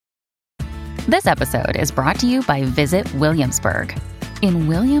This episode is brought to you by Visit Williamsburg. In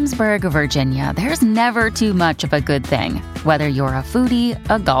Williamsburg, Virginia, there's never too much of a good thing. Whether you're a foodie,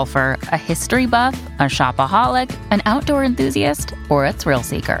 a golfer, a history buff, a shopaholic, an outdoor enthusiast, or a thrill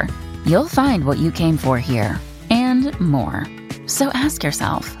seeker, you'll find what you came for here and more. So ask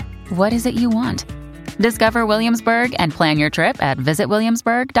yourself, what is it you want? Discover Williamsburg and plan your trip at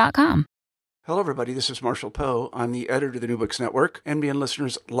visitwilliamsburg.com. Hello, everybody. This is Marshall Poe. I'm the editor of the New Books Network. NBN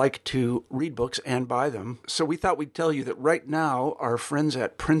listeners like to read books and buy them. So we thought we'd tell you that right now, our friends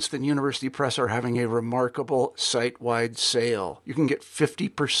at Princeton University Press are having a remarkable site-wide sale. You can get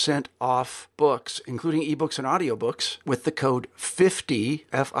 50% off books, including ebooks and audiobooks, with the code 50,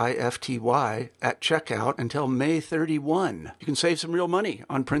 F-I-F-T-Y, at checkout until May 31. You can save some real money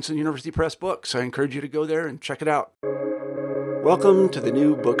on Princeton University Press books. I encourage you to go there and check it out. Welcome to the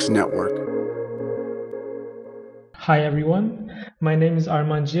New Books Network. Hi everyone, my name is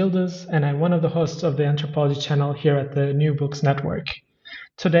Armand Gildas and I'm one of the hosts of the Anthropology channel here at the New Books Network.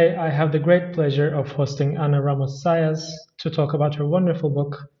 Today I have the great pleasure of hosting Ana Ramos Zayas to talk about her wonderful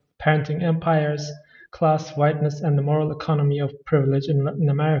book, Parenting Empires, Class, Whiteness, and the Moral Economy of Privilege in Latin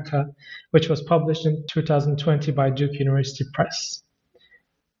America, which was published in 2020 by Duke University Press.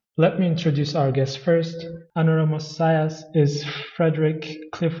 Let me introduce our guest first. Ana Ramos Zayas is Frederick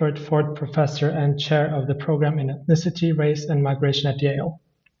Clifford Ford Professor and Chair of the Program in Ethnicity, Race, and Migration at Yale.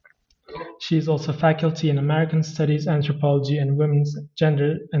 She is also faculty in American Studies, Anthropology, and Women's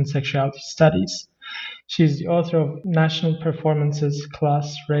Gender and Sexuality Studies. She is the author of National Performances,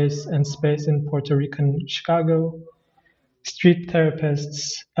 Class, Race, and Space in Puerto Rican Chicago, Street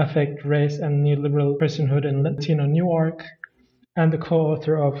Therapists Affect Race and Neoliberal Personhood in Latino Newark, and the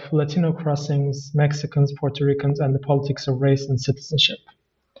co-author of Latino Crossings, Mexicans, Puerto Ricans, and the Politics of Race and Citizenship.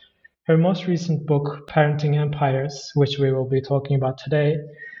 Her most recent book, Parenting Empires, which we will be talking about today,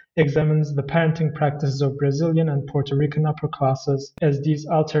 examines the parenting practices of Brazilian and Puerto Rican upper classes as these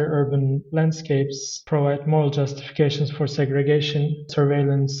alter urban landscapes provide moral justifications for segregation,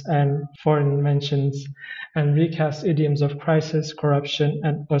 surveillance, and foreign inventions, and recast idioms of crisis, corruption,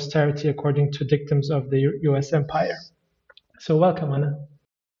 and austerity according to dictums of the U.S. empire. So welcome, Ana.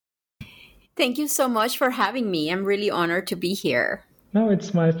 Thank you so much for having me. I'm really honored to be here. No,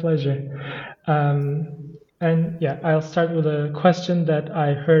 it's my pleasure. I'll start with a question that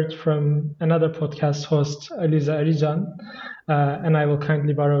I heard from another podcast host, Eliza Arijan, and I will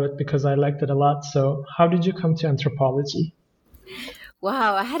kindly borrow it because I liked it a lot. So how did you come to anthropology?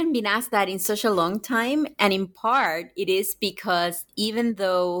 Wow, I hadn't been asked that in such a long time. And in part, it is because even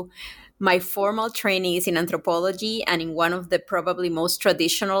though my formal training is in anthropology and in one of the probably most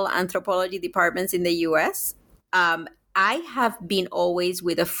traditional anthropology departments in the US, I have been always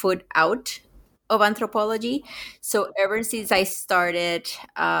with a foot out of anthropology. So ever since I started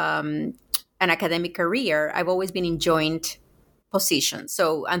an academic career, I've always been in joint positions.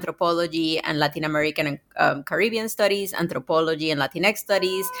 So anthropology and Latin American and Caribbean studies, anthropology and Latinx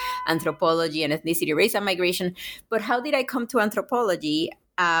studies, anthropology and ethnicity, race, and migration. But how did I come to anthropology?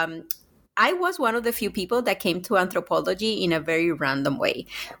 I was one of the few people that came to anthropology in a very random way.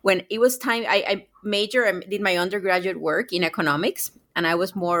 When it was time, I did my undergraduate work in economics, and I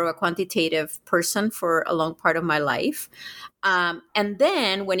was more of a quantitative person for a long part of my life. And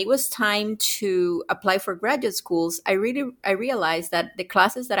then when it was time to apply for graduate schools, I realized that the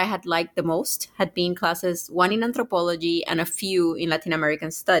classes that I had liked the most had been classes, one in anthropology and a few in Latin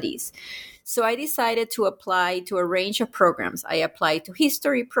American studies. So I decided to apply to a range of programs. I applied to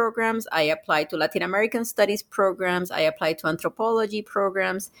history programs. I applied to Latin American studies programs. I applied to anthropology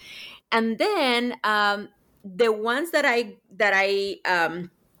programs. And then the ones that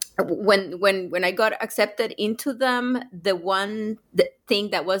when I got accepted into them, the thing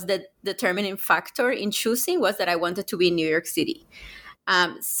that was the determining factor in choosing was that I wanted to be in New York City.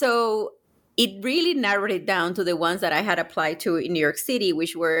 So it really narrowed it down to the ones that I had applied to in New York City,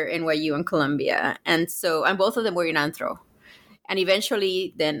 which were NYU and Columbia. And both of them were in anthro. And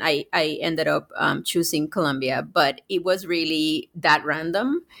eventually then I ended up choosing Columbia, but it was really that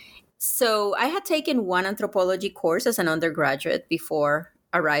random. So I had taken one anthropology course as an undergraduate before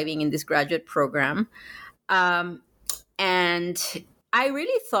arriving in this graduate program. And I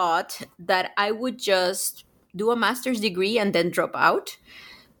really thought that I would just do a master's degree and then drop out.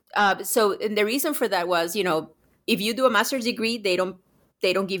 And the reason for that was, if you do a master's degree, they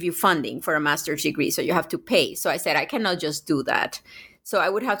don't give you funding for a master's degree. So you have to pay. So I said, I cannot just do that. So I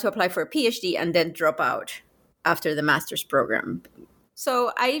would have to apply for a PhD and then drop out after the master's program.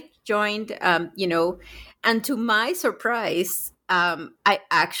 So I joined, and to my surprise, I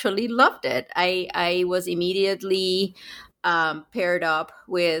actually loved it. I was immediately paired up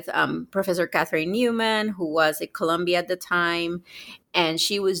with Professor Catherine Newman, who was at Columbia at the time. And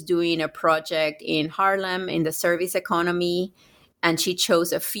she was doing a project in Harlem in the service economy. And she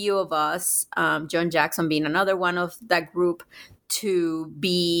chose a few of us, John Jackson being another one of that group, to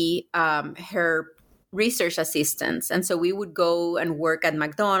be her research assistants. And so we would go and work at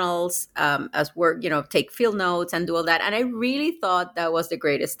McDonald's as work, take field notes and do all that. And I really thought that was the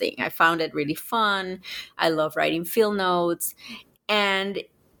greatest thing. I found it really fun. I love writing field notes. And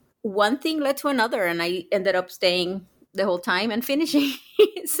one thing led to another, and I ended up staying the whole time and finishing.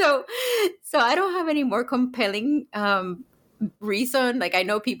 so I don't have any more compelling reason. Like, I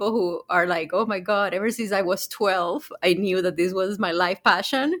know people who are like, oh my God, ever since I was 12, I knew that this was my life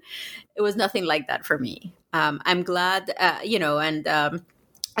passion. It was nothing like that for me. I'm glad, and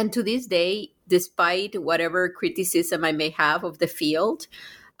to this day, despite whatever criticism I may have of the field,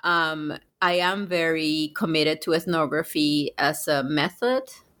 I am very committed to ethnography as a method.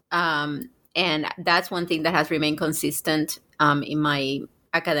 And that's one thing that has remained consistent in my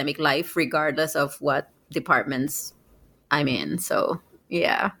academic life, regardless of what departments I'm in. So,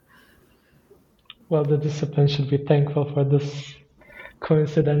 yeah. Well, the discipline should be thankful for this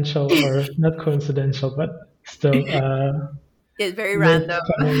coincidental, or not coincidental, but still it's very random.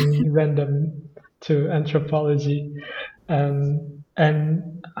 Random to anthropology. And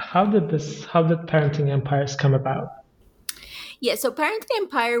how did Parenting Empires come about? Yeah, so Parenting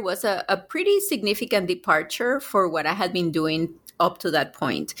Empire was a pretty significant departure for what I had been doing up to that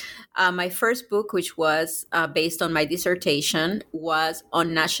point. My first book, which was based on my dissertation, was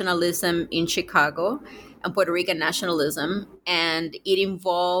on nationalism in Chicago and Puerto Rican nationalism. And it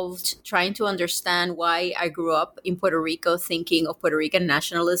involved trying to understand why I grew up in Puerto Rico thinking of Puerto Rican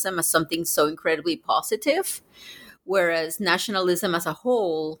nationalism as something so incredibly positive, whereas nationalism as a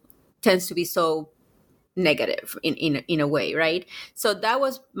whole tends to be so negative in a way, right? So that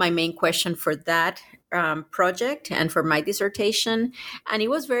was my main question for that project and for my dissertation. And it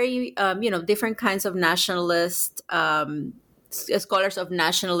was very, different kinds of nationalist scholars of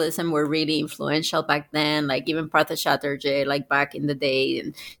nationalism were really influential back then, like even Partha Chatterjee, like back in the day.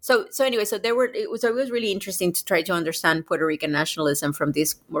 And so it was really interesting to try to understand Puerto Rican nationalism from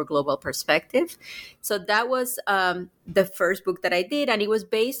this more global perspective. So that was the first book that I did, and it was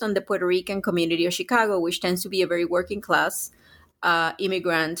based on the Puerto Rican community of Chicago, which tends to be a very working class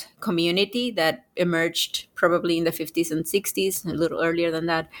immigrant community that emerged probably in the 50s and 60s, a little earlier than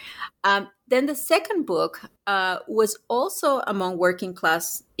that. Then the second book was also among working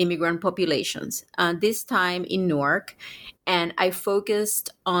class immigrant populations, this time in Newark. And I focused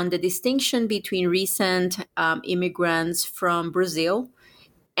on the distinction between recent immigrants from Brazil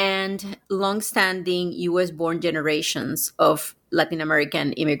and longstanding U.S.-born generations of Latin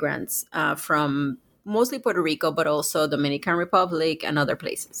American immigrants from mostly Puerto Rico, but also Dominican Republic and other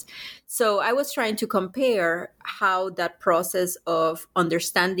places. So I was trying to compare how that process of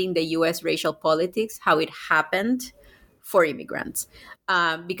understanding the U.S. racial politics, how it happened for immigrants.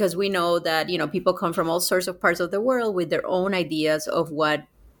 Because we know that, people come from all sorts of parts of the world with their own ideas of what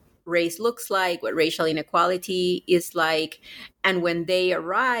race looks like, what racial inequality is like. And when they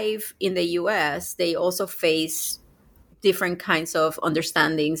arrive in the U.S., they also face different kinds of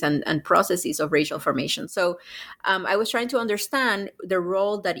understandings and processes of racial formation. So I was trying to understand the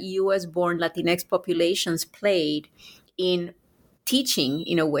role that U.S.-born Latinx populations played in teaching,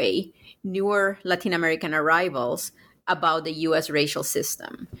 in a way, newer Latin American arrivals about the U.S. racial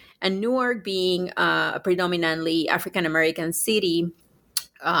system. And Newark, being a predominantly African-American city,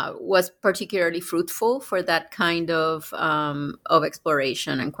 was particularly fruitful for that kind of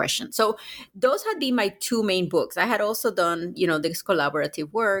exploration and question. So those had been my two main books. I had also done, this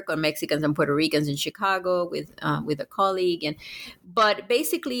collaborative work on Mexicans and Puerto Ricans in Chicago with a colleague, but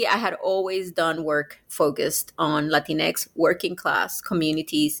basically I had always done work focused on Latinx working class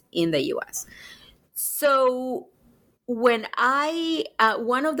communities in the U.S. So when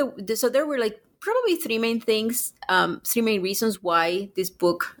so there were probably three main reasons why this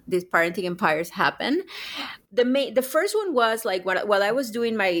book, this Parenting Empires, happened. The first one was while I was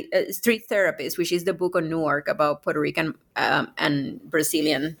doing my Street Therapist, which is the book on Newark about Puerto Rican and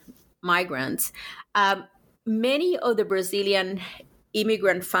Brazilian migrants. Many of the Brazilian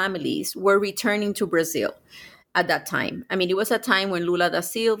immigrant families were returning to Brazil at that time. I mean, it was a time when Lula da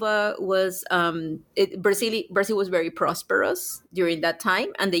Silva was, Brazil was very prosperous during that time,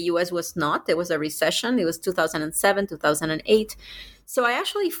 and the U.S. was not. There was a recession. It was 2007, 2008. So I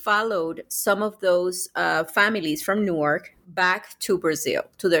actually followed some of those families from Newark back to Brazil,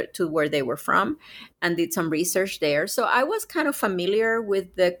 to where they were from, and did some research there. So I was kind of familiar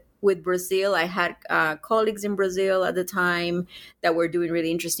with the with Brazil. I had colleagues in Brazil at the time that were doing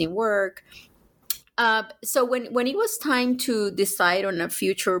really interesting work. So when it was time to decide on a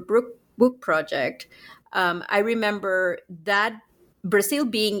future book project, I remember that Brazil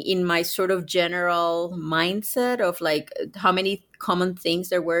being in my sort of general mindset of like how many common things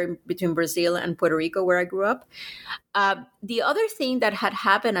there were between Brazil and Puerto Rico, where I grew up. The other thing that had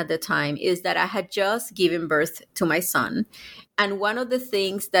happened at the time is that I had just given birth to my son. And one of the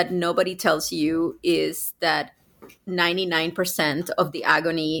things that nobody tells you is that 99% of the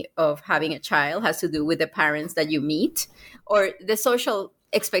agony of having a child has to do with the parents that you meet or the social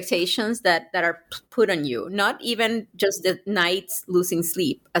expectations that are put on you, not even just the nights losing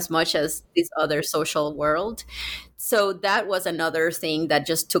sleep as much as this other social world. So that was another thing that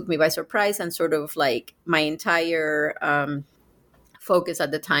just took me by surprise, and sort of like my entire focus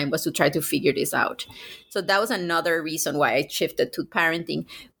at the time was to try to figure this out. So that was another reason why I shifted to parenting.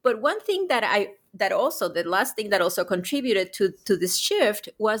 But one thing the last thing that also contributed to this shift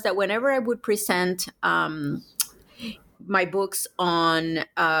was that whenever I would present my books on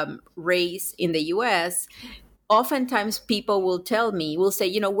race in the US, oftentimes people will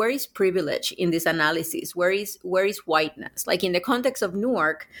say, where is privilege in this analysis? Where is whiteness? Like in the context of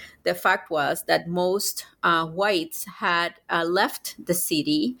Newark, the fact was that most whites had left the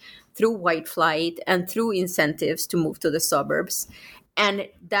city through white flight and through incentives to move to the suburbs. And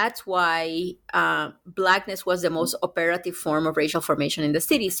that's why Blackness was the most operative form of racial formation in the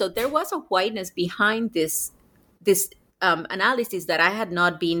city. So there was a whiteness behind this analysis that I had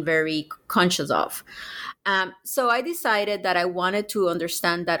not been very conscious of. So I decided that I wanted to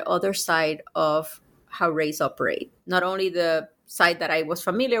understand that other side of how race operate, not only the side that I was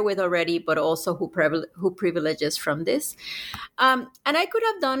familiar with already, but also who privileges from this. And I could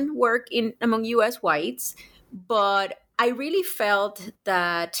have done work among U.S. whites, but I really felt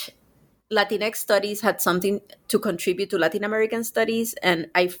that Latinx studies had something to contribute to Latin American studies. And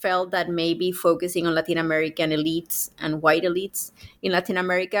I felt that maybe focusing on Latin American elites and white elites in Latin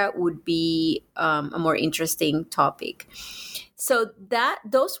America would be a more interesting topic. So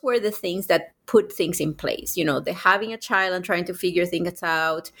those were the things that put things in place, the having a child and trying to figure things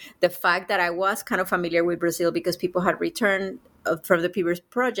out, the fact that I was kind of familiar with Brazil because people had returned from the previous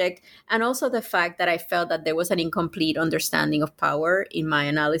project, and also the fact that I felt that there was an incomplete understanding of power in my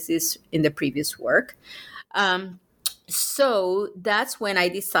analysis in the previous work. So that's when I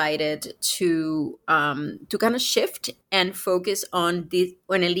decided to kind of shift and focus on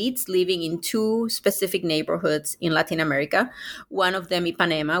elites living in two specific neighborhoods in Latin America. One of them,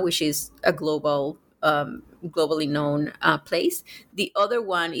 Ipanema, which is a globally known place. The other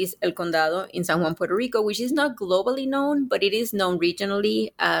one is El Condado in San Juan, Puerto Rico, which is not globally known, but it is known regionally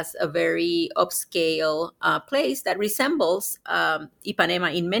as a very upscale place that resembles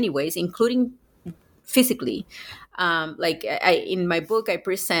Ipanema in many ways, including physically. In my book, I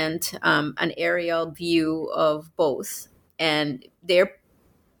present an aerial view of both, and they're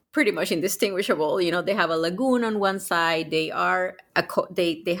pretty much indistinguishable. They have a lagoon on one side. They have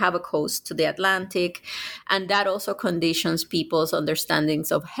a coast to the Atlantic, and that also conditions people's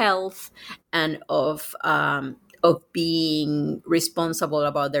understandings of health and of being responsible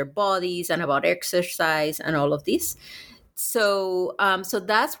about their bodies and about exercise and all of this. So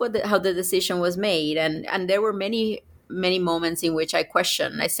that's how the decision was made, and there were many moments in which I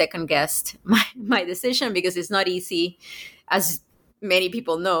second guessed my decision, because it's not easy, as many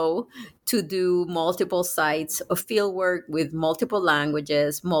people know, to do multiple sites of fieldwork with multiple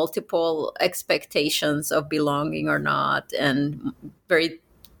languages, multiple expectations of belonging or not, and very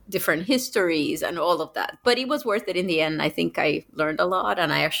different histories and all of that. But it was worth it in the end. I think I learned a lot,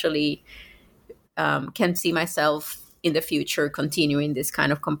 and I actually can see myself in the future continuing this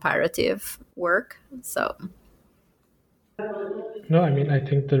kind of comparative work. So. No, I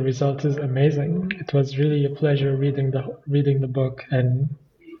think the result is amazing. It was really a pleasure reading the book, and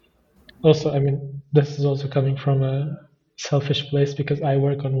also, this is also coming from a selfish place because I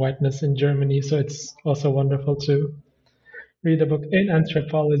work on whiteness in Germany, so it's also wonderful to read a book in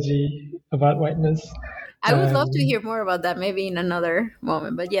anthropology about whiteness. I would love to hear more about that, maybe in another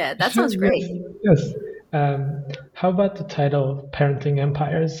moment. But yeah, that sounds great. Yes. How about the title, Parenting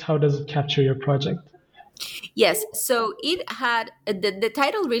Empires? How does it capture your project? Yes. So it had the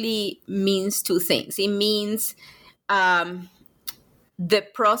title really means two things. It means the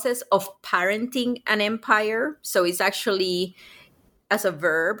process of parenting an empire. So it's actually as a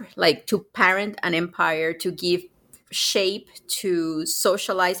verb, like to parent an empire, to give shape, to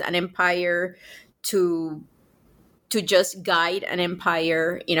socialize an empire, to to just guide an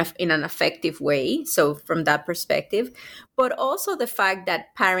empire in an effective way. So from that perspective, but also the fact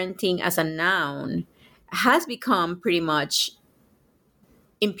that parenting as a noun has become pretty much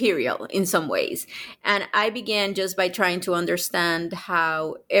imperial in some ways. And I began just by trying to understand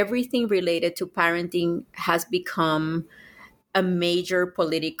how everything related to parenting has become a major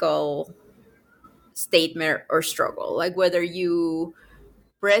political statement or struggle. Like whether you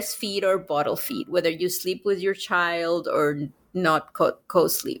breastfeed or bottle feed, whether you sleep with your child or not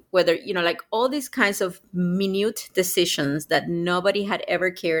co-sleep, whether, like all these kinds of minute decisions that nobody had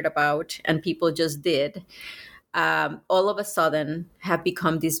ever cared about and people just did, all of a sudden have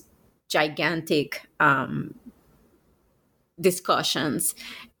become these gigantic discussions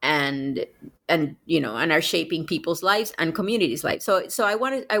and are shaping people's lives and communities' lives. So I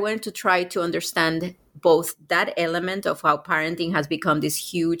wanted to try to understand both that element of how parenting has become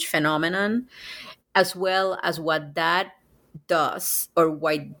this huge phenomenon, as well as what that does, or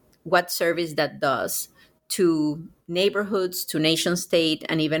what service that does to neighborhoods, to nation state,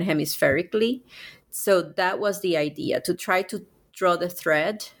 and even hemispherically. So that was the idea, to try to draw the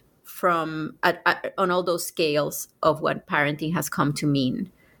thread from on all those scales of what parenting has come to mean,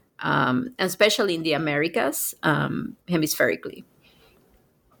 especially in the Americas, hemispherically.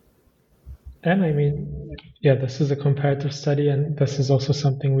 And I mean, yeah, this is a comparative study, and this is also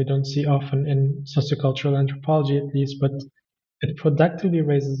something we don't see often in sociocultural anthropology, at least, but it productively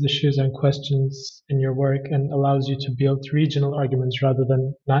raises issues and questions in your work and allows you to build regional arguments rather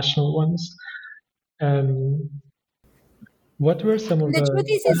than national ones. What were some of the truth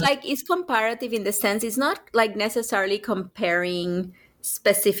is, it's comparative in the sense it's not like necessarily comparing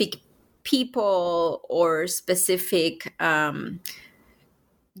specific people or specific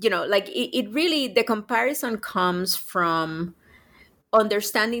it really, the comparison comes from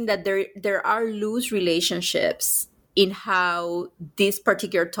understanding that there are loose relationships in how this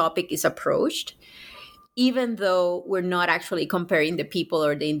particular topic is approached, even though we're not actually comparing the people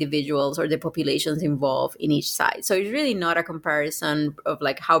or the individuals or the populations involved in each side. So it's really not a comparison of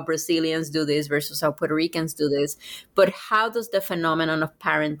like how Brazilians do this versus how Puerto Ricans do this, but how does the phenomenon of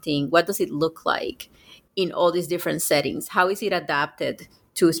parenting, what does it look like in all these different settings? How is it adapted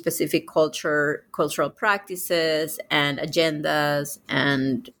to specific cultural practices and agendas,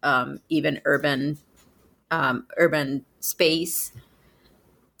 and even urban space?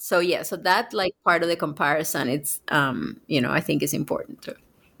 So that like part of the comparison, it's I think is important too.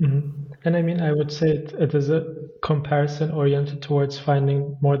 Mm-hmm. And I mean, I would say it is a comparison oriented towards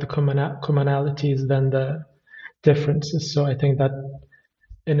finding more the commonalities than the differences. So I think that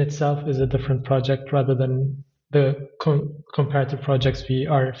in itself is a different project rather than the comparative projects we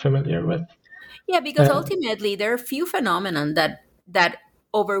are familiar with. Yeah, because ultimately there are few phenomena that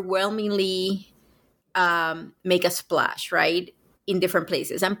overwhelmingly make a splash, right, in different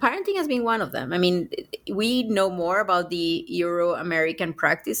places. And parenting has been one of them. I mean, we know more about the Euro-American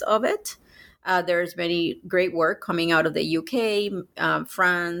practice of it. There's many great work coming out of the UK,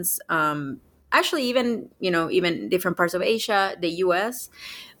 France, actually even different parts of Asia, the US.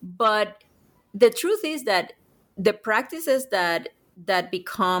 But the truth is that the practices that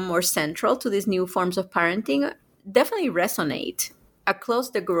become more central to these new forms of parenting definitely resonate across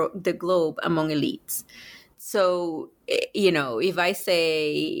the globe among elites. So, if I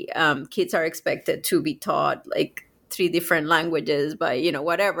say kids are expected to be taught like 3 different languages by,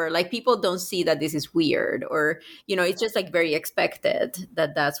 whatever, like people don't see that this is weird, or, it's just like very expected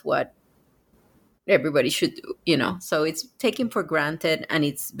that that's what everybody should do, so it's taken for granted and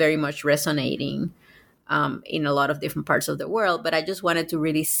it's very much resonating in a lot of different parts of the world. But I just wanted to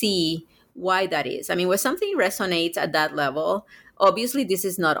really see why that is. I mean, when something resonates at that level, obviously this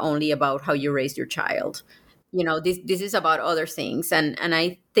is not only about how you raise your child. This is about other things. And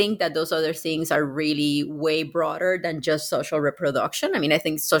I think that those other things are really way broader than just social reproduction. I mean, I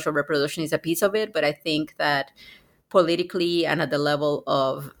think social reproduction is a piece of it, but I think that politically and at the level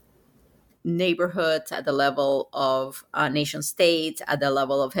of neighborhoods, at the level of nation states, at the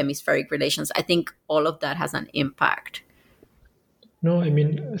level of hemispheric relations, I think all of that has an impact. No, I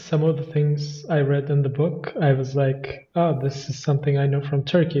mean, some of the things I read in the book, I was like, oh, this is something I know from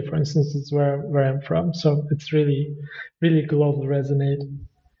Turkey, for instance. It's where I'm from. So it's really, really global resonate.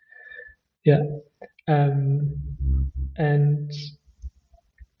 Yeah. And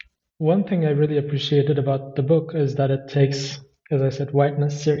one thing I really appreciated about the book is that it takes, as I said,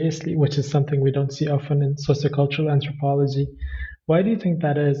 whiteness seriously, which is something we don't see often in sociocultural anthropology. Why do you think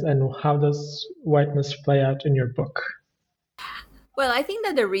that is, and how does whiteness play out in your book? Well, I think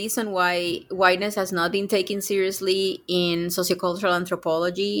that the reason why whiteness has not been taken seriously in sociocultural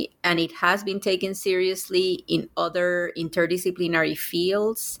anthropology, and it has been taken seriously in other interdisciplinary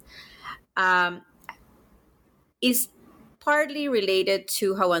fields, um, is partly related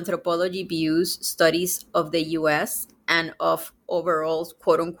to how anthropology views studies of the US and of overall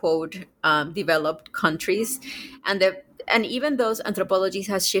quote unquote developed countries. And even those anthropology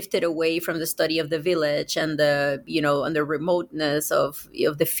has shifted away from the study of the village and the remoteness of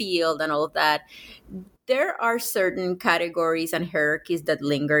the field and all of that, there are certain categories and hierarchies that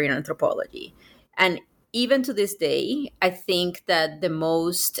linger in anthropology. And even to this day, I think that the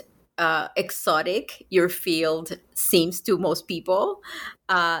most exotic your field seems to most people,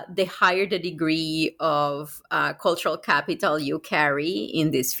 the higher the degree of cultural capital you carry in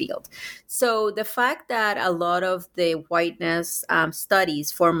this field. So the fact that a lot of the whiteness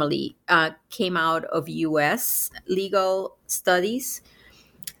studies formally came out of US legal studies,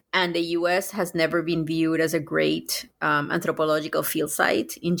 and the US has never been viewed as a great anthropological field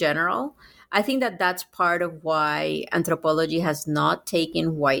site in general. I think that that's part of why anthropology has not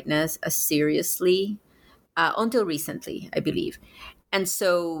taken whiteness as seriously until recently, I believe. And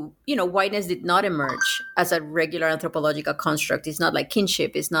so, whiteness did not emerge as a regular anthropological construct. It's not like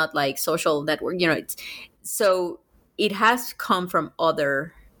kinship, it's not like social network, so it has come from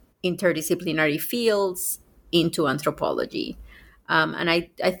other interdisciplinary fields into anthropology. And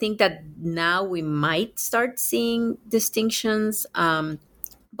I think that now we might start seeing distinctions,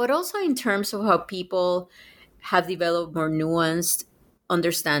 but also in terms of how people have developed more nuanced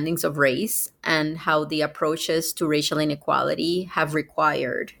understandings of race and how the approaches to racial inequality have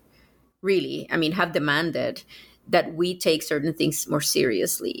required, really, have demanded that we take certain things more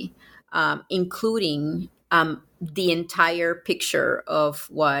seriously, including the entire picture of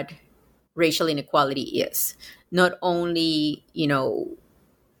what racial inequality is. Not only,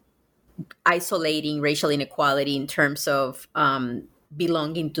 isolating racial inequality in terms of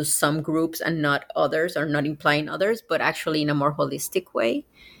belonging to some groups and not others, or not implying others, but actually in a more holistic way.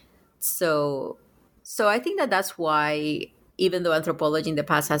 So, so I think that that's why, even though anthropology in the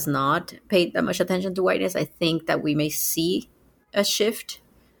past has not paid that much attention to whiteness, I think that we may see a shift,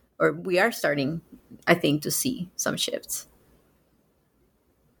 or we are starting, I think, to see some shifts.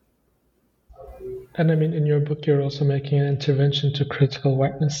 And in your book, you're also making an intervention to critical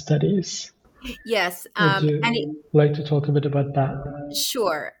whiteness studies. Yes. Would you like to talk a bit about that?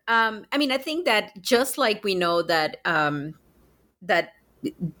 Sure. I think that just like we know that that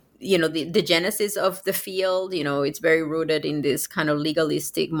the genesis of the field, it's very rooted in this kind of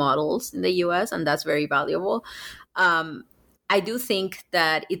legalistic models in the US, and that's very valuable. I do think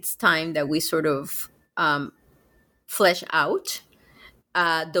that it's time that we sort of flesh out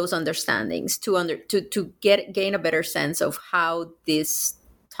those understandings to gain a better sense of how this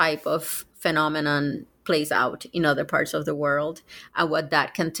type of phenomenon plays out in other parts of the world, and what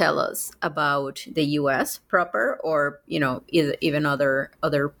that can tell us about the US proper, or even other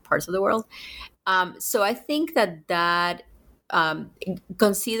parts of the world. So I think that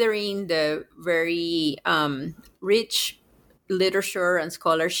considering the very rich literature and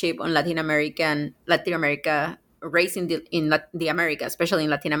scholarship on Latin America, race in the Americas, especially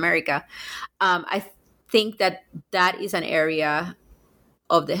in Latin America, I think that is an area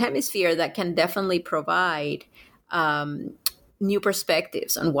of the hemisphere that can definitely provide new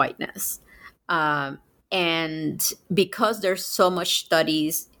perspectives on whiteness. And because there's so much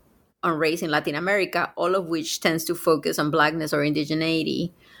studies on race in Latin America, all of which tends to focus on Blackness or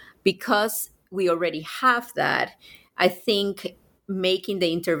indigeneity, because we already have that, I think making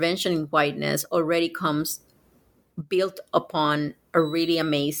the intervention in whiteness already comes built upon a really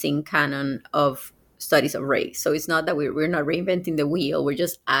amazing canon of studies of race. So it's not that we're not reinventing the wheel, we're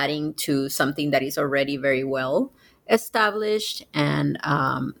just adding to something that is already very well established and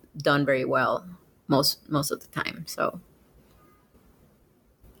done very well most of the time. So,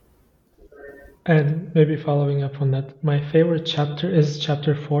 and maybe following up on that, my favorite chapter is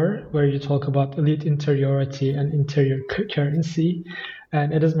chapter 4, where you talk about elite interiority and interior currency.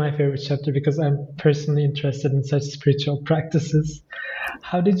 And it is my favorite chapter because I'm personally interested in such spiritual practices.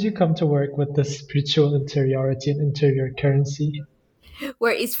 How did you come to work with the spiritual interiority and interior currency?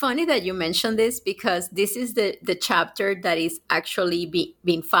 Well, it's funny that you mentioned this, because this is the chapter that is actually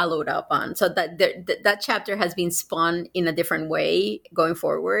being followed up on. So that chapter has been spun in a different way going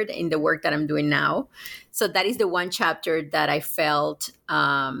forward in the work that I'm doing now. So that is the one chapter that I felt,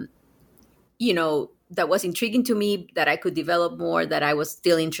 that was intriguing to me, that I could develop more, that I was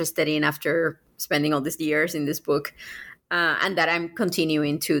still interested in after spending all these years in this book. and that I'm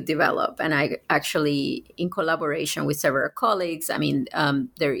continuing to develop. And I actually, in collaboration with several colleagues, I mean,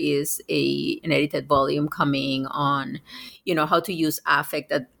 there is an edited volume coming on, how to use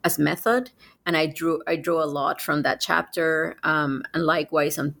affect as method. And I drew a lot from that chapter, and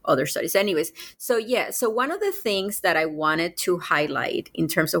likewise on other studies. Anyways, so one of the things that I wanted to highlight in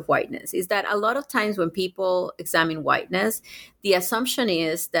terms of whiteness is that a lot of times when people examine whiteness, the assumption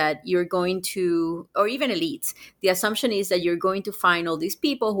is that you're going to, or even elites, the assumption is that you're going to find all these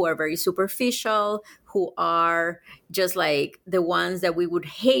people who are very superficial, who are just like the ones that we would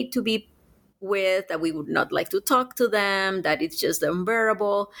hate to be with, that we would not like to talk to them, that it's just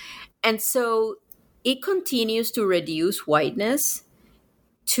unbearable. And so it continues to reduce whiteness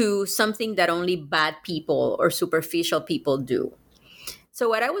to something that only bad people or superficial people do. So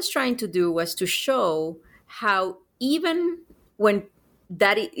what I was trying to do was to show how even when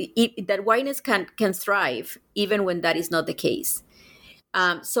that whiteness can thrive, even when that is not the case.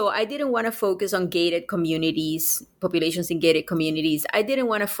 So I didn't want to focus on gated communities, populations in gated communities. I didn't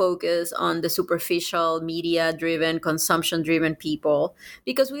want to focus on the superficial, media-driven, consumption-driven people,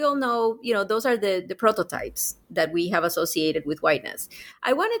 because we all know, those are the prototypes that we have associated with whiteness.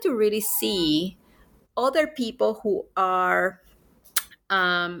 I wanted to really see other people who are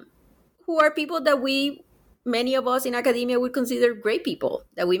people that many of us in academia would consider great people,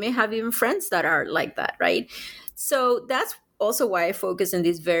 that we may have even friends that are like that, right? So that's also why I focus on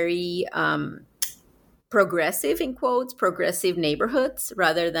these very progressive, in quotes, progressive neighborhoods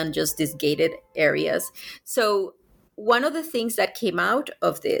rather than just these gated areas. So one of the things that came out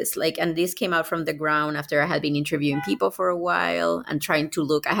of this, and this came out from the ground after I had been interviewing people for a while and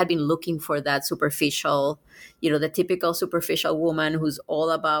I had been looking for that superficial, the typical superficial woman who's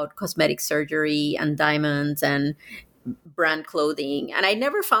all about cosmetic surgery and diamonds and brand clothing. And I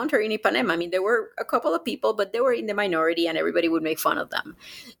never found her in Ipanema. I mean, there were a couple of people, but they were in the minority and everybody would make fun of them.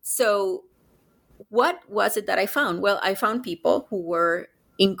 So what was it that I found? Well, I found people who were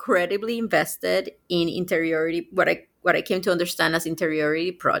incredibly invested in interiority, what I came to understand as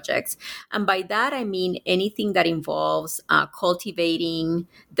interiority projects. And by that, I mean anything that involves cultivating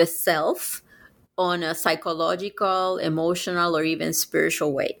the self on a psychological, emotional, or even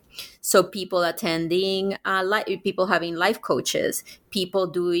spiritual way. So people attending, people having life coaches, people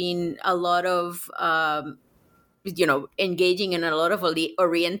doing a lot of, engaging in a lot of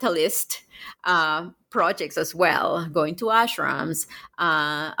Orientalist projects as well, going to ashrams,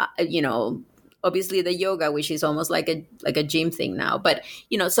 obviously the yoga, which is almost like a gym thing now. But,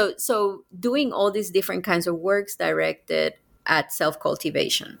 so doing all these different kinds of works directed at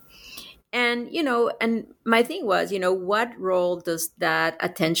self-cultivation. And, and my thing was, what role does that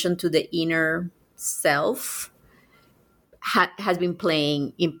attention to the inner self has been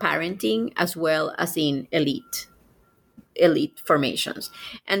playing in parenting as well as in elite formations?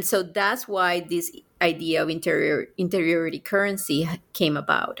 And so that's why this idea of interiority currency came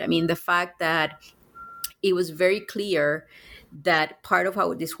about. I mean, the fact that it was very clear that part of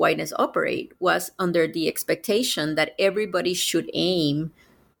how this whiteness operate was under the expectation that everybody should aim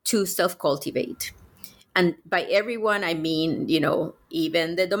to self-cultivate. And by everyone, I mean,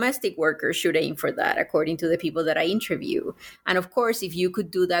 even the domestic workers should aim for that, according to the people that I interview. And of course, if you could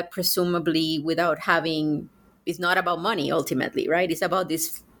do that presumably without having, it's not about money ultimately, right? It's about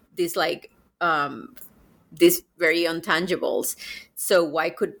these very intangibles. So why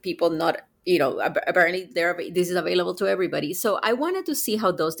could people not, apparently this is available to everybody. So I wanted to see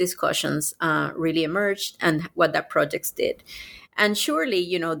how those discussions really emerged and what that projects did. And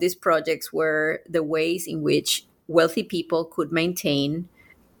surely, these projects were the ways in which wealthy people could maintain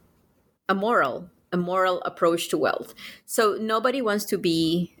a moral approach to wealth. So nobody wants to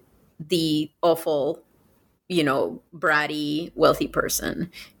be the awful, bratty, wealthy person.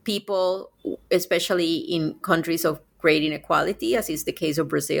 People, especially in countries of great inequality, as is the case of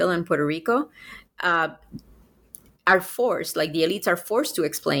Brazil and Puerto Rico, are forced, the elites are forced to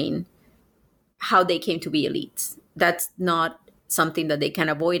explain how they came to be elites. That's not something that they can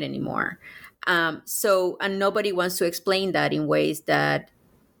avoid anymore. And nobody wants to explain that in ways that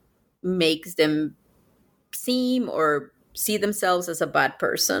makes them seem or see themselves as a bad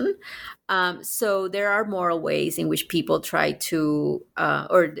person. So there are moral ways in which people try to,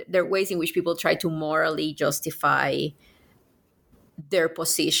 or there are ways in which people try to morally justify their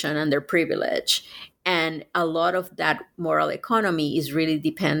position and their privilege. And a lot of that moral economy is really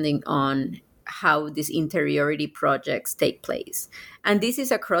depending on how these interiority projects take place. And this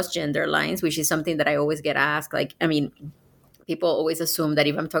is across gender lines, which is something that I always get asked. People always assume that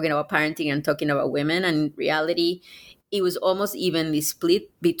if I'm talking about parenting, I'm talking about women. And in reality, it was almost evenly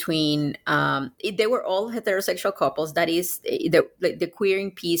split between they were all heterosexual couples. That is, the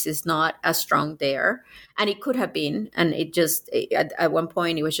queering piece is not as strong there, and it could have been. And at one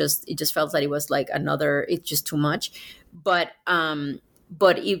point it just felt that it was like it's just too much. But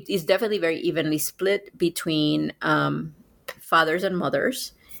it is definitely very evenly split between fathers and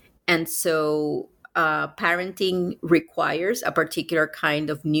mothers. And so parenting requires a particular kind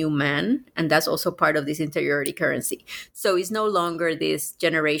of new man, and that's also part of this interiority currency. So it's no longer this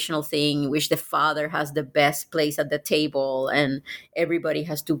generational thing in which the father has the best place at the table and everybody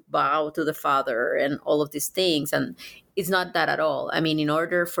has to bow to the father and all of these things. And it's not that at all. I mean, in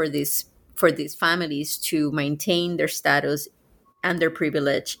order for these families to maintain their status and their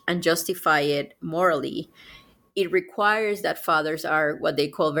privilege and justify it morally, it requires that fathers are what they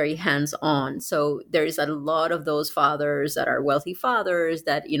call very hands-on. So there's a lot of those fathers that are wealthy fathers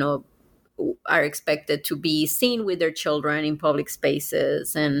that, are expected to be seen with their children in public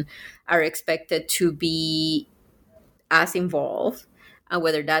spaces and are expected to be as involved. And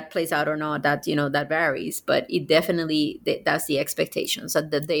whether that plays out or not, that varies. But it definitely, that's the expectation, so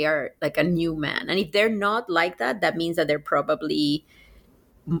that they are like a new man. And if they're not like that, that means that they're probably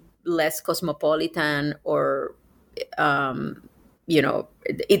less cosmopolitan, or that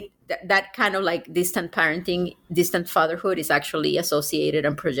kind of like distant parenting, distant fatherhood is actually associated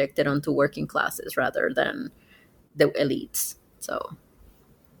and projected onto working classes rather than the elites. So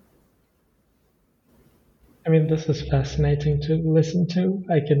I mean, this is fascinating to listen to.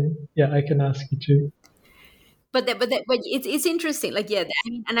 I can ask you to. But it's interesting. Like, yeah, I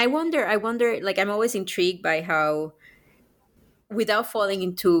mean, and I wonder, like, I'm always intrigued by how, without falling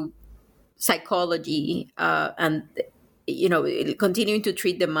into psychology and continuing to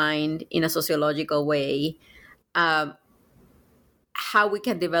treat the mind in a sociological way, how we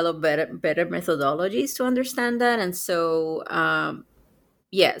can develop better methodologies to understand that. And so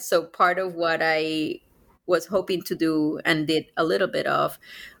so part of what I was hoping to do and did a little bit of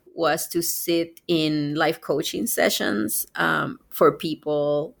was to sit in life coaching sessions for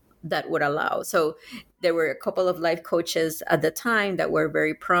people that would allow. So there were a couple of life coaches at the time that were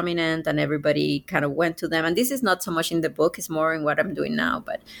very prominent, and everybody kind of went to them. And this is not so much in the book, it's more in what I'm doing now.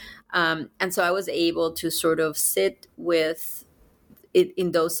 But and so I was able to sort of sit with it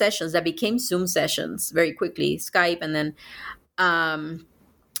in those sessions that became Zoom sessions very quickly, Skype, and then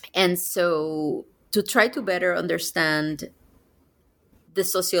and so to try to better understand the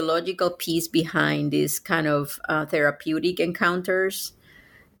sociological piece behind these kind of therapeutic encounters.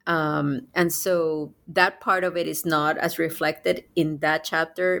 And so that part of it is not as reflected in that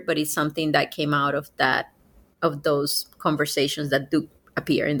chapter, but it's something that came out of those conversations that do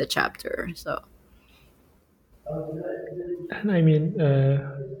appear in the chapter. So, and I mean,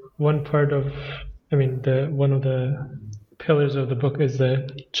 one of the pillars of the book is the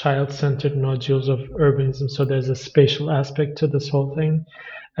child-centered nodules of urbanism. So there's a spatial aspect to this whole thing.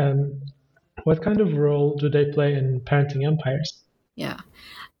 What kind of role do they play in parenting empires? Yeah.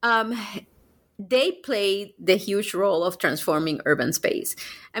 They play the huge role of transforming urban space.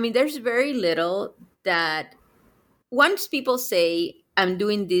 I mean, there's very little that, once people say, I'm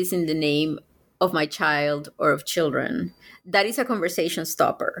doing this in the name of my child or of children, that is a conversation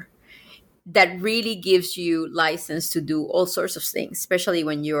stopper that really gives you license to do all sorts of things, especially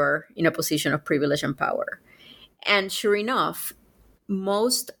when you're in a position of privilege and power. And sure enough,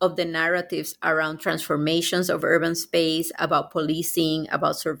 most of the narratives around transformations of urban space, about policing,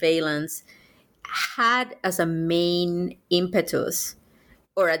 about surveillance, had as a main impetus,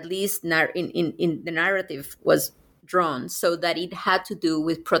 or at least in the narrative was drawn, so that it had to do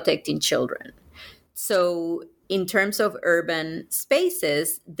with protecting children. So in terms of urban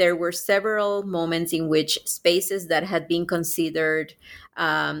spaces, there were several moments in which spaces that had been considered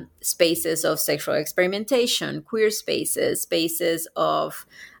spaces of sexual experimentation, queer spaces, spaces of,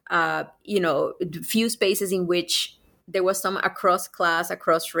 few spaces in which there was some across class,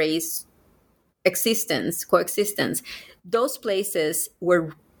 across race coexistence, those places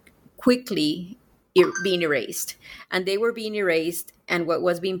were quickly being erased. And they were being erased, and what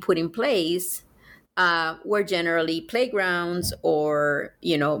was being put in place were generally playgrounds, or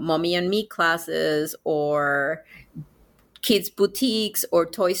mommy and me classes, or kids boutiques, or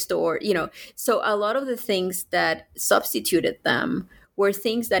toy store. So a lot of the things that substituted them were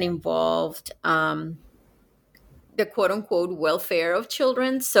things that involved the quote unquote welfare of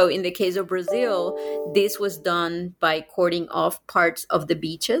children. So in the case of Brazil, this was done by cording off parts of the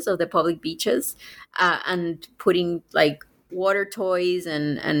beaches, of the public beaches, and putting like water toys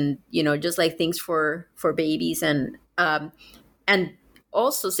and just like things for babies, and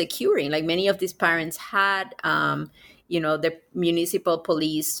also securing, like, many of these parents had the municipal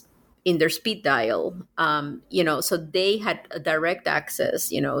police in their speed dial, so they had a direct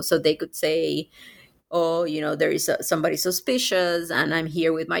access, so they could say, oh, there is somebody suspicious and I'm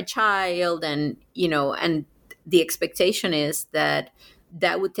here with my child. And, and the expectation is that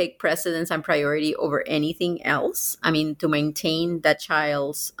would take precedence and priority over anything else. I mean, to maintain that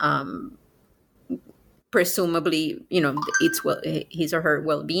child's, presumably, his or her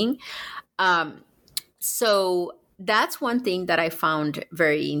well-being. So that's one thing that I found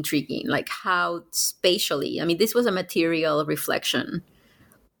very intriguing, like how spatially, I mean, this was a material reflection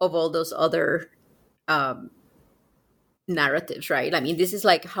of all those other narratives, right? I mean, this is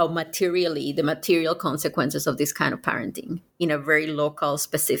like how materially the material consequences of this kind of parenting in a very local,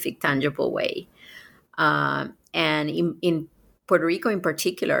 specific, tangible way. And in Puerto Rico in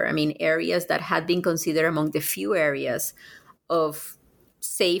particular, I mean, areas that had been considered among the few areas of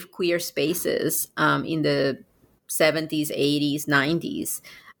safe queer spaces in the 70s, 80s, 90s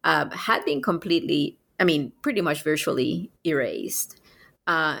had been completely, I mean, pretty much virtually erased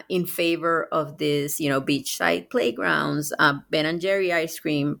in favor of this, beachside playgrounds, Ben and Jerry ice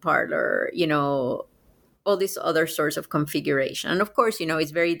cream parlor, all these other sorts of configuration. And of course,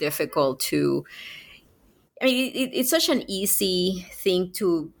 it's very difficult to, I mean, it's such an easy thing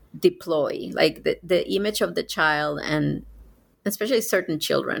to deploy, like the image of the child, and especially certain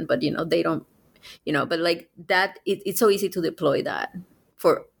children, but, they don't, but like that, it's so easy to deploy that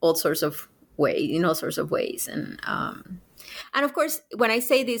for all sorts of ways, in all sorts of ways. And of course, when I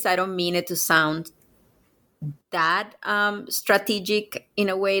say this, I don't mean it to sound that strategic in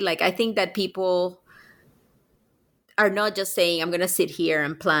a way. Like, I think that people are not just saying, I'm going to sit here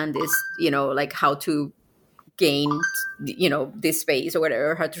and plan this, like how to gain, this space or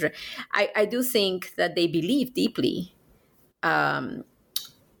whatever. How to. I do think that they believe deeply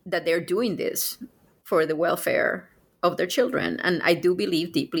that they're doing this for the welfare of their children. And I do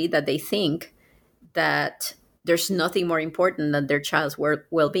believe deeply that they think that there's nothing more important than their child's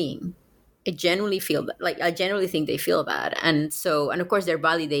well-being. I genuinely feel that, like, I genuinely think they feel that. And so, and of course they're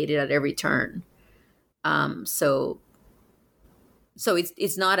validated at every turn. So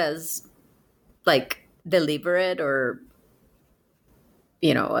it's not as like deliberate or,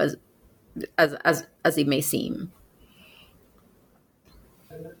 as it may seem.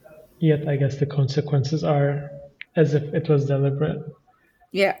 Yet I guess the consequences are as if it was deliberate.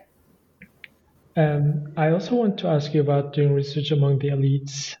 Yeah. I also want to ask you about doing research among the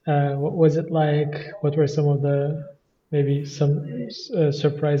elites. What was it like? What were some of the, maybe some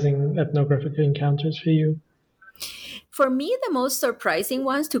surprising ethnographic encounters for you? For me, the most surprising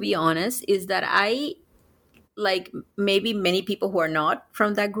ones, to be honest, is that I, like maybe many people who are not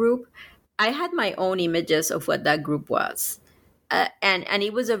from that group, I had my own images of what that group was. And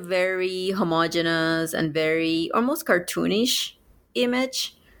it was a very homogenous and very almost cartoonish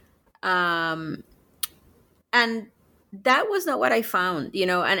image. And that was not what I found,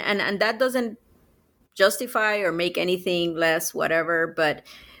 and that doesn't justify or make anything less whatever, but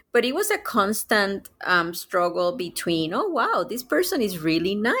it was a constant struggle between, oh, wow, this person is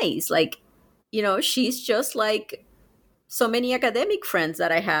really nice. Like, she's just like so many academic friends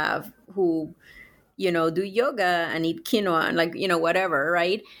that I have who, do yoga and eat quinoa and like, whatever.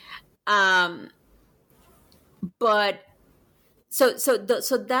 Right. But so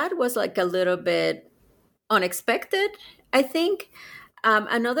that was like a little bit unexpected, I think.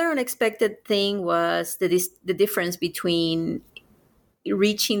 Another unexpected thing was the difference between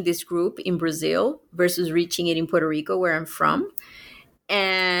reaching this group in Brazil versus reaching it in Puerto Rico, where I'm from.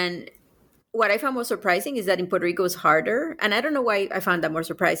 And what I found most surprising is that in Puerto Rico it was harder. And I don't know why I found that more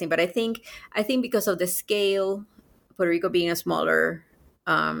surprising, but I think because of the scale, Puerto Rico being a smaller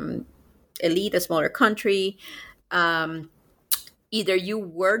elite, a smaller country, either you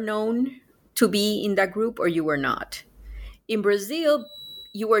were known to be in that group or you were not. In Brazil,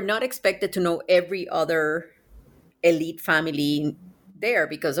 you were not expected to know every other elite family there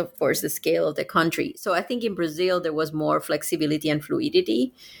because, of course, the scale of the country. So I think in Brazil, there was more flexibility and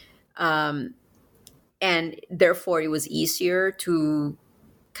fluidity. And therefore, it was easier to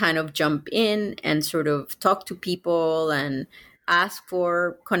kind of jump in and sort of talk to people and ask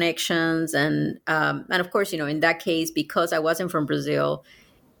for connections. And of course, in that case, because I wasn't from Brazil,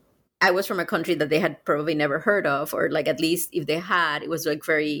 I was from a country that they had probably never heard of, or like at least if they had, it was like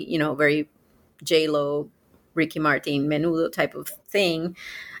very, very J-Lo, Ricky Martin, Menudo type of thing.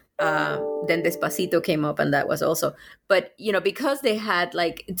 Then Despacito came up, and that was also. But because they had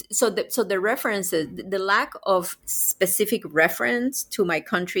like so the references, the lack of specific reference to my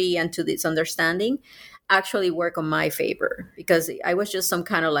country and to this understanding, actually work on my favor, because I was just some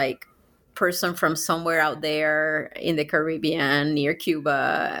kind of like person from somewhere out there in the Caribbean near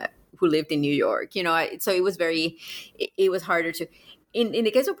Cuba who lived in New York. So it was it was harder to. In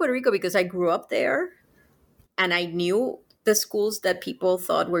the case of Puerto Rico, because I grew up there and I knew the schools that people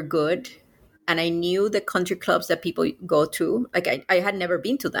thought were good, and I knew the country clubs that people go to. Like I had never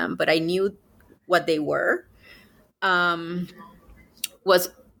been to them, but I knew what they were. Um, was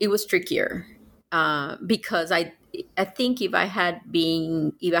It was trickier because I think if I had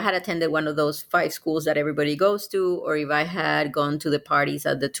attended one of those 5 schools that everybody goes to, or if I had gone to the parties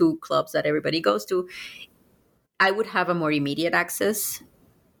at the 2 clubs that everybody goes to, I would have a more immediate access,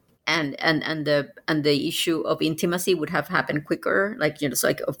 and the issue of intimacy would have happened quicker, so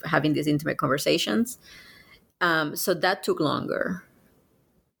like of having these intimate conversations. So that took longer,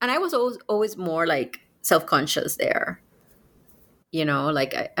 and I was always more like self-conscious there.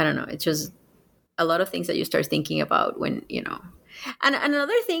 Like I don't know, it's just a lot of things that you start thinking about when. And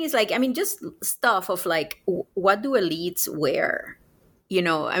another thing is like, I mean, just stuff of like, what do elites wear?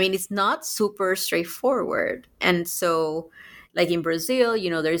 I mean, it's not super straightforward. And so like in Brazil,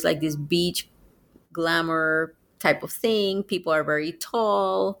 there's like this beach glamour type of thing. People are very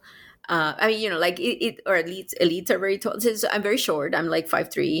tall. I mean, like or elites are very tall. So I'm very short. I'm like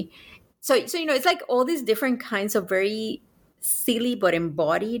 5'3". So it's like all these different kinds of very silly but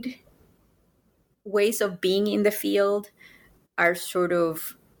embodied ways of being in the field are sort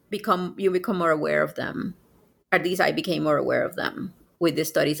of become more aware of them. At least I became more aware of them with the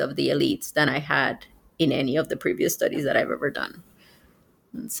studies of the elites than I had in any of the previous studies that I've ever done.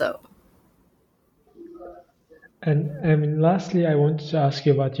 And so. And I mean, lastly, I wanted to ask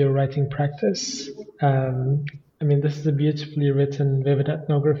you about your writing practice. I mean, this is a beautifully written, vivid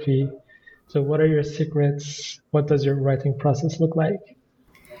ethnography. So what are your secrets? What does your writing process look like?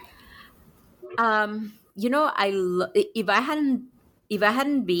 If I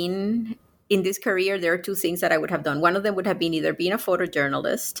hadn't been in this career, there are 2 things that I would have done. One of them would have been either being a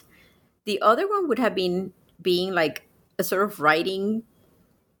photojournalist. The other one would have been being like a sort of writing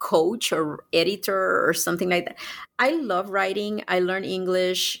coach or editor or something like that. I love writing. I learned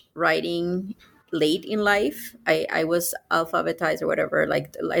English writing late in life. I was alphabetized or whatever.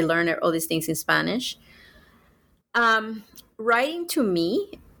 Like I learned all these things in Spanish. Writing to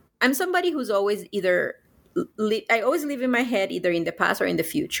me, I'm somebody who's always I always live in my head either in the past or in the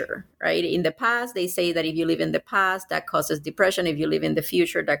future, right? In the past, they say that if you live in the past, that causes depression. If you live in the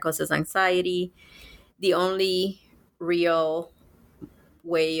future, that causes anxiety. The only real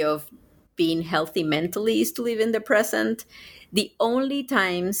way of being healthy mentally is to live in the present. There's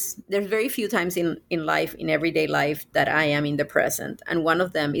very few times in life, in everyday life, that I am in the present. And one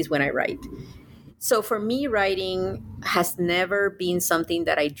of them is when I write. So for me, writing has never been something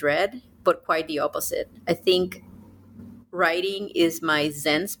that I dread, but quite the opposite. I think writing is my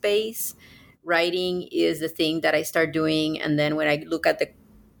Zen space. Writing is the thing that I start doing, and then when I look at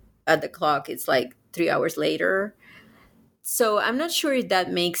the clock, it's like 3 hours later. So I'm not sure if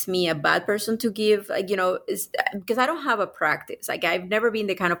that makes me a bad person to give, because I don't have a practice. Like I've never been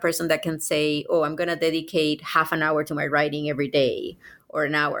the kind of person that can say, oh, I'm going to dedicate half an hour to my writing every day or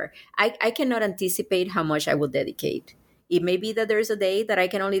an hour. I cannot anticipate how much I will dedicate. It may be that there's a day that I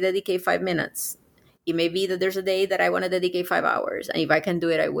can only dedicate 5 minutes. It may be that there's a day that I want to dedicate 5 hours. And if I can do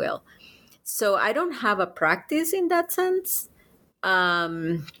it, I will. So I don't have a practice in that sense.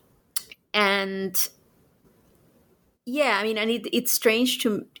 And yeah, I mean, and it's strange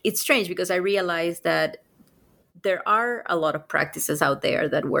because I realize that there are a lot of practices out there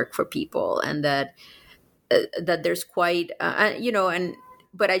that work for people, and that there's quite,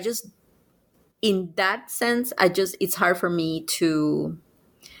 but I just, in that sense, it's hard for me to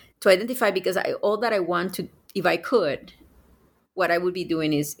identify, because all that I want to, if I could, what I would be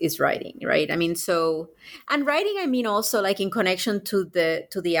doing is writing, right? I mean, and writing, I mean, also like in connection to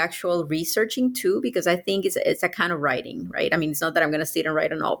the actual researching too, because I think it's a kind of writing, right? I mean, it's not that I'm going to sit and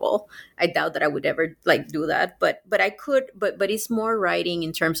write a novel. I doubt that I would ever like do that, but I could, but it's more writing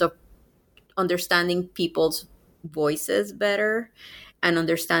in terms of understanding people's voices better and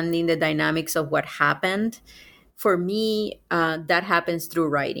understanding the dynamics of what happened. For me, that happens through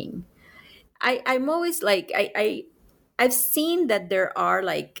writing. I'm always like, I've seen that there are,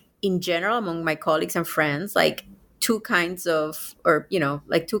 like, in general, among my colleagues and friends, like two kinds of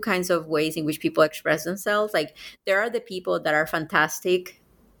ways in which people express themselves. Like there are the people that are fantastic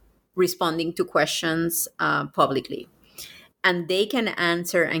responding to questions publicly, and they can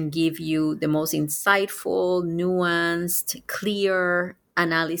answer and give you the most insightful, nuanced, clear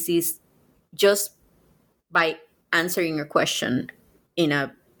analysis just by answering a question in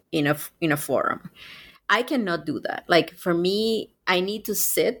a forum. I cannot do that. Like for me, I need to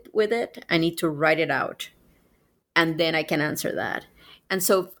sit with it. I need to write it out, and then I can answer that. And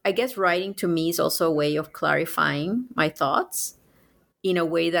so I guess writing to me is also a way of clarifying my thoughts in a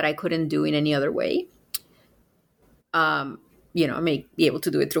way that I couldn't do in any other way. I may be able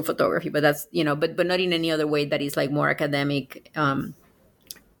to do it through photography, but that's, but not in any other way that is like more academic.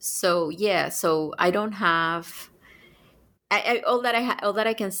 So I don't have, all that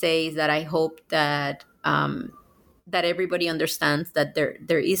I can say is that I hope that, that everybody understands that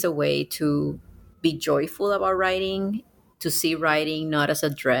there is a way to be joyful about writing, to see writing not as a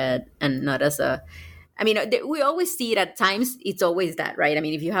dread and not as we always see it at times. It's always that, right? I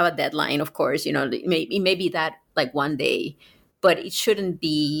mean, if you have a deadline, of course, it may be that like one day, but it shouldn't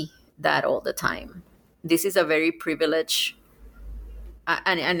be that all the time. This is a very privileged,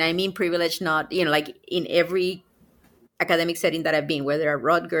 and I mean privileged, not, like in every academic setting that I've been, whether at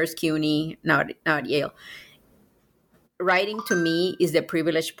Rutgers, CUNY, now at Yale. Writing to me is the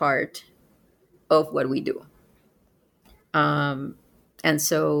privileged part of what we do. And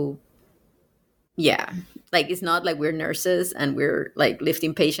so, yeah, like it's not like we're nurses and we're like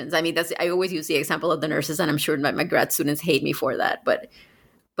lifting patients. I mean, I always use the example of the nurses, and I'm sure my grad students hate me for that, but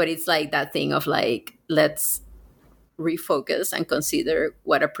it's like that thing of like, let's refocus and consider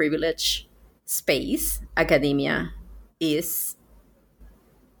what a privileged space academia is,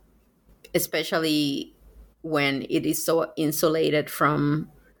 especially when it is so insulated from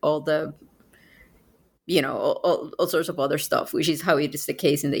all the, all sorts of other stuff, which is how it is the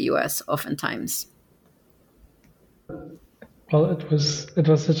case in the US oftentimes. Well, it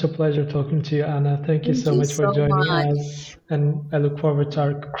was such a pleasure talking to you, Anna. Thank you so much for joining us, and I look forward to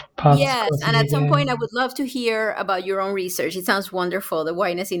our paths. Yes, and at some point I would love to hear about your own research. It sounds wonderful, the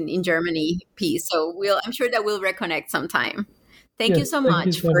Whiteness in Germany piece. So I'm sure that we'll reconnect sometime. Thank you so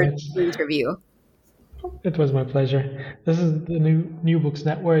much for the interview. It was my pleasure. This is the New Books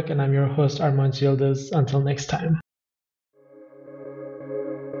Network, and I'm your host, Armand Gildas. Until next time.